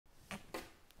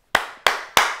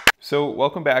So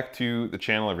welcome back to the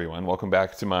channel, everyone. Welcome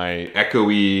back to my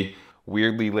echoey,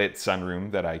 weirdly lit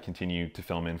sunroom that I continue to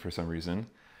film in for some reason.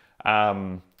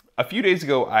 A few days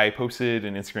ago, I posted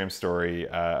an Instagram story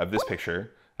of this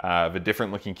picture of a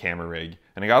different looking camera rig,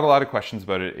 and I got a lot of questions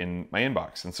about it in my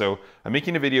inbox. And so I'm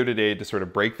making a video today to sort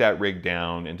of break that rig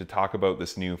down and to talk about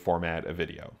this new format of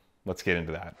video. Let's get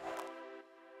into that.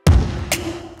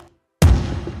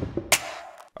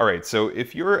 All right, so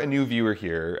if you're a new viewer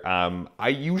here, I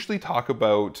usually talk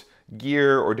about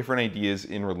gear or different ideas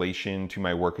in relation to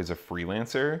my work as a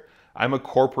freelancer. I'm a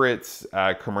corporate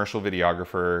commercial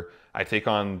videographer. I take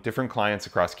on different clients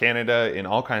across Canada in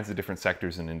all kinds of different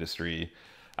sectors and industry.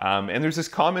 And there's this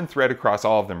common thread across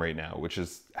all of them right now, which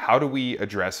is how do we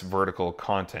address vertical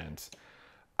content?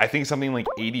 I think something like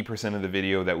 80% of the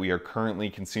video that we are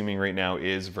currently consuming right now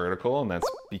is vertical, and that's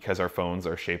because our phones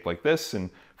are shaped like this,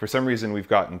 and for some reason we've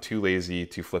gotten too lazy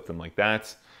to flip them like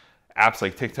that. Apps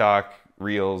like TikTok,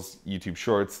 Reels, YouTube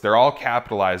Shorts, they're all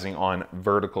capitalizing on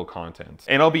vertical content.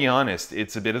 And I'll be honest,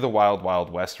 it's a bit of the wild, wild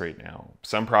west right now.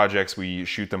 Some projects we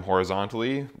shoot them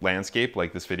horizontally, landscape,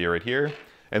 like this video right here,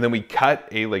 and then we cut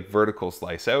a vertical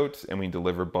slice out and we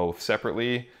deliver both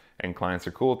separately, and clients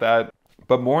are cool with that.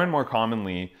 But more and more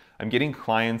commonly, I'm getting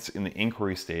clients in the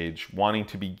inquiry stage wanting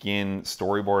to begin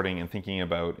storyboarding and thinking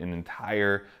about an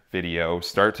entire video,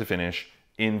 start to finish,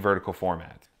 in vertical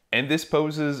format. And this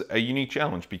poses a unique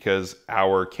challenge because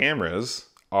our cameras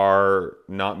are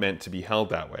not meant to be held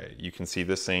that way. You can see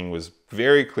this thing was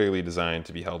very clearly designed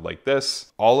to be held like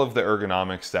this. All of the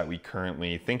ergonomics that we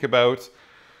currently think about,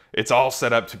 it's all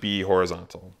set up to be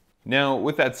horizontal. Now,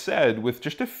 with that said, with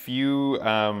just a few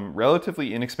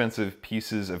relatively inexpensive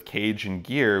pieces of cage and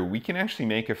gear, we can actually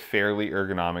make a fairly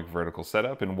ergonomic vertical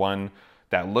setup, and one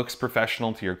that looks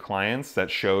professional to your clients,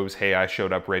 that shows, hey, I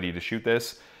showed up ready to shoot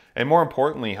this, and more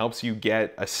importantly, helps you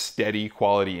get a steady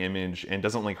quality image and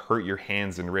doesn't hurt your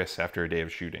hands and wrists after a day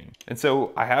of shooting. And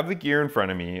so I have the gear in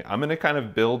front of me. I'm gonna kind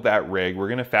of build that rig. We're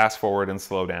gonna fast forward and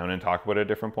slow down and talk about it at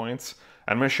different points.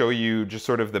 I'm going to show you just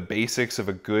sort of the basics of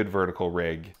a good vertical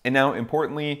rig. And now,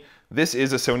 importantly, this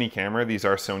is a Sony camera. These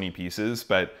are Sony pieces,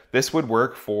 but this would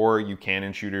work for you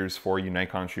Canon shooters, for you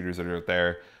Nikon shooters that are out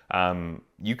there.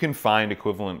 You can find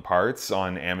equivalent parts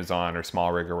on Amazon or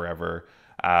Smallrig or wherever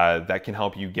that can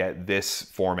help you get this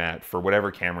format for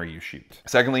whatever camera you shoot.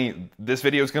 Secondly, this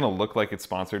video is going to look like it's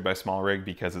sponsored by Smallrig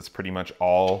because it's pretty much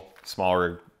all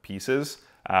Smallrig pieces.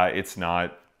 It's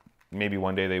not. Maybe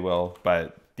one day they will,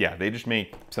 but yeah, they just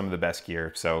make some of the best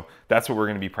gear. So that's what we're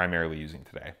going to be primarily using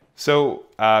today. So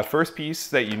first piece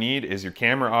that you need is your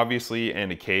camera, obviously,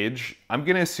 and a cage. I'm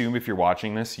going to assume if you're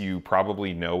watching this, you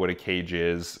probably know what a cage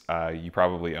is. You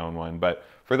probably own one. But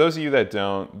for those of you that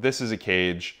don't, this is a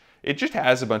cage. It just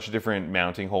has a bunch of different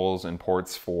mounting holes and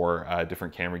ports for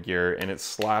different camera gear, and it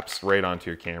slaps right onto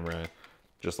your camera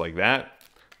just like that.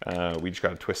 We just got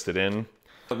to twist it in.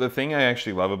 The thing I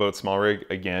actually love about Smallrig,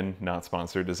 again, not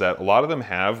sponsored, is that a lot of them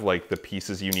have the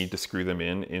pieces you need to screw them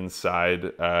in inside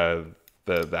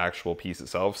the actual piece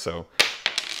itself. So,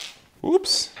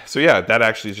 oops. So yeah, that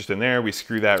actually is just in there. We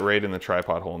screw that right in the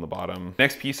tripod hole in the bottom.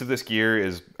 Next piece of this gear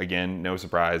is, again, no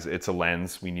surprise, it's a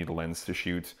lens. We need a lens to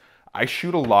shoot. I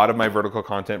shoot a lot of my vertical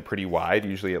content pretty wide,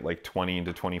 usually at 20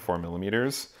 to 24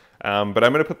 millimeters. But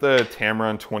I'm gonna put the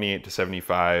Tamron 28 to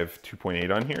 75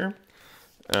 2.8 on here.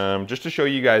 Just to show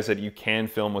you guys that you can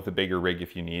film with a bigger rig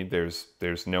if you need.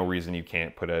 There's no reason you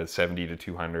can't put a 70 to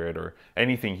 200 or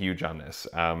anything huge on this.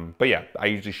 But yeah, I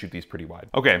usually shoot these pretty wide.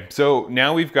 Okay, so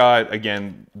now we've got,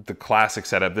 again, the classic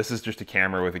setup. This is just a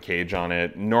camera with a cage on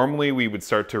it. Normally we would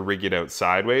start to rig it out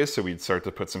sideways, so we'd start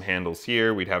to put some handles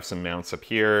here. We'd have some mounts up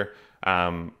here.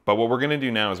 But what we're gonna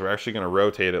do now is we're actually gonna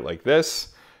rotate it like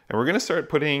this, and we're gonna start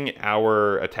putting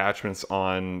our attachments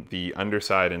on the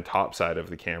underside and top side of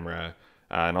the camera.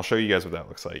 And I'll show you guys what that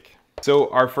looks like.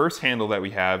 So our first handle that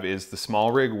we have is the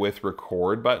Smallrig with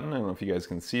record button. I don't know if you guys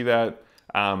can see that.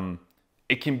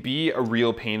 It can be a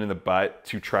real pain in the butt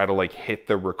to try to hit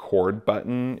the record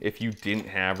button if you didn't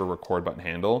have a record button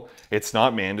handle. It's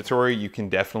not mandatory. You can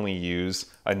definitely use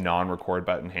a non-record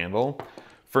button handle.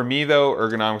 For me though,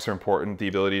 ergonomics are important, the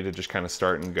ability to just kind of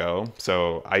start and go.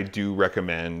 So I do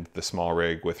recommend the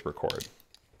Smallrig with record.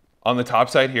 On the top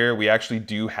side here, we actually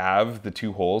do have the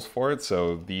two holes for it.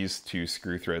 So these two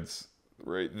screw threads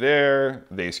right there,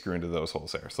 they screw into those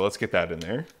holes there. So let's get that in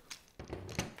there.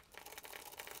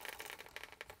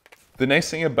 The nice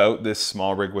thing about this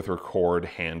Smallrig with record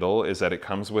handle is that it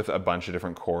comes with a bunch of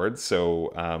different cords.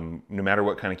 So no matter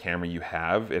what kind of camera you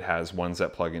have, it has ones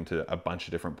that plug into a bunch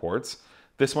of different ports.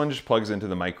 This one just plugs into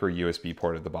the micro USB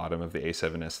port at the bottom of the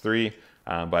A7S III,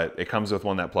 but it comes with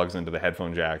one that plugs into the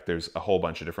headphone jack. There's a whole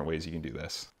bunch of different ways you can do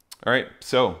this. All right,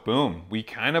 so boom, we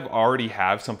kind of already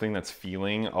have something that's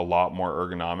feeling a lot more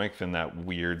ergonomic than that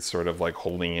weird sort of like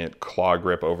holding it claw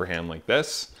grip overhand like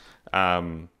this.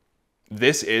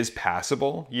 This is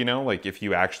passable, you know, like if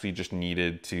you actually just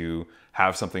needed to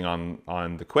have something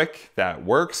on the quick that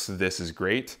works, this is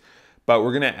great. But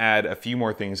we're gonna add a few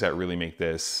more things that really make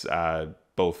this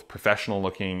both professional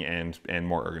looking and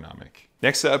more ergonomic.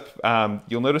 Next up,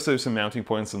 you'll notice there's some mounting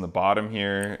points on the bottom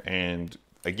here, and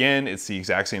again, it's the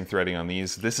exact same threading on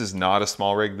these. This is not a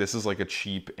Smallrig. This is like a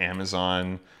cheap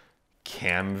Amazon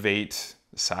Camvate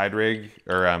side rig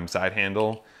or side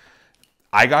handle.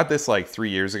 I got this like 3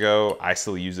 years ago. I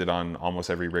still use it on almost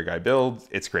every rig I build.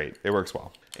 It's great, it works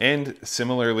well. And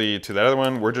similarly to that other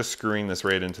one, we're just screwing this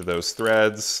right into those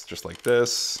threads, just like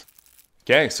this.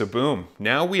 Okay, so boom.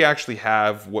 Now we actually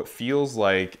have what feels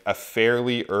like a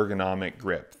fairly ergonomic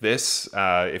grip. This,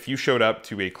 if you showed up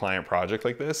to a client project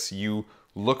like this, you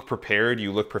look prepared,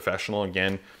 you look professional.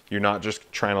 Again, you're not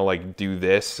just trying to like do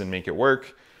this and make it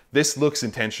work. This looks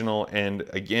intentional, and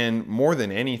again, more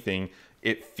than anything,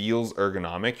 it feels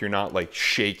ergonomic. You're not like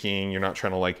shaking, you're not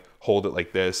trying to like hold it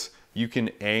like this. You can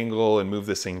angle and move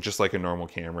this thing just like a normal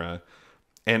camera.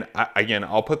 And again,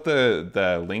 I'll put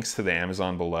the links to the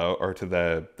Amazon below, or to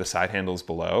the side handles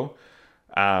below.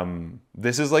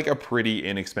 This is like a pretty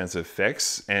inexpensive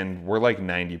fix, and we're like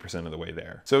 90% of the way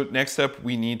there. So next up,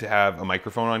 we need to have a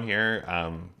microphone on here.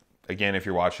 Again, if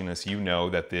you're watching this, you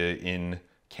know that the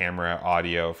in-camera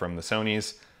audio from the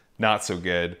Sonys, not so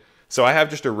good. So I have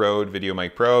just a Rode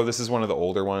VideoMic Pro. This is one of the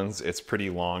older ones. It's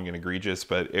pretty long and egregious,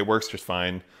 but it works just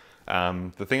fine.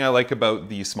 The thing I like about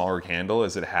the Smallrig handle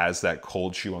is it has that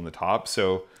cold shoe on the top.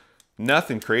 So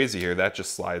nothing crazy here. That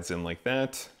just slides in like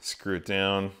that. Screw it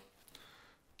down.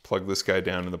 Plug this guy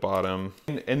down to the bottom.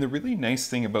 And the really nice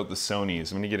thing about the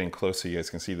Sonys, I'm gonna get in close so you guys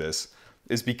can see this,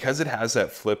 is because it has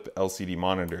that flip LCD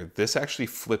monitor, this actually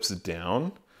flips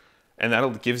down, and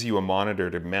that gives you a monitor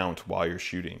to mount while you're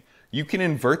shooting. You can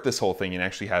invert this whole thing and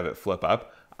actually have it flip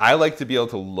up. I like to be able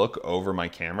to look over my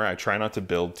camera. I try not to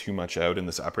build too much out in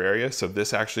this upper area, so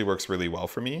this actually works really well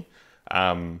for me.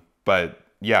 But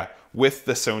yeah, with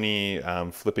the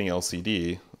Sony flipping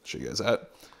LCD, I'll show you guys that,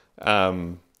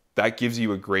 that gives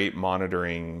you a great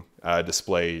monitoring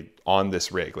display on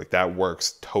this rig. Like that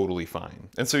works totally fine.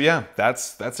 And so yeah,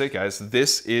 that's it, guys.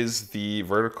 This is the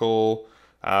vertical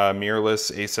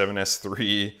mirrorless A7S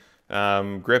III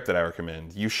grip that I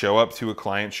recommend. You show up to a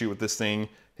client shoot with this thing,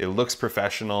 it looks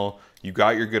professional, you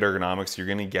got your good ergonomics, you're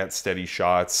gonna get steady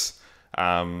shots.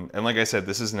 And like I said,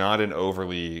 this is not an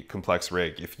overly complex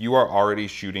rig. If you are already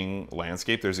shooting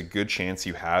landscape, there's a good chance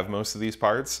you have most of these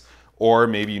parts, or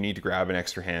maybe you need to grab an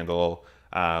extra handle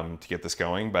to get this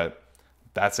going, but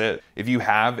that's it. If you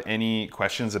have any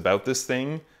questions about this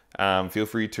thing, feel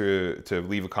free to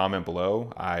leave a comment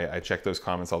below. I check those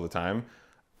comments all the time.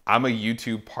 I'm a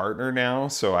YouTube partner now,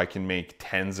 so I can make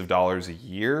tens of dollars a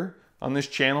year on this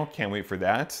channel. Can't wait for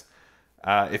that.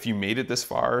 If you made it this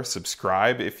far,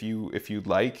 subscribe if you'd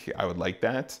like. I would like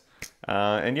that.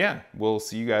 And yeah, we'll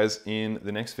see you guys in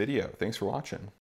the next video. Thanks for watching.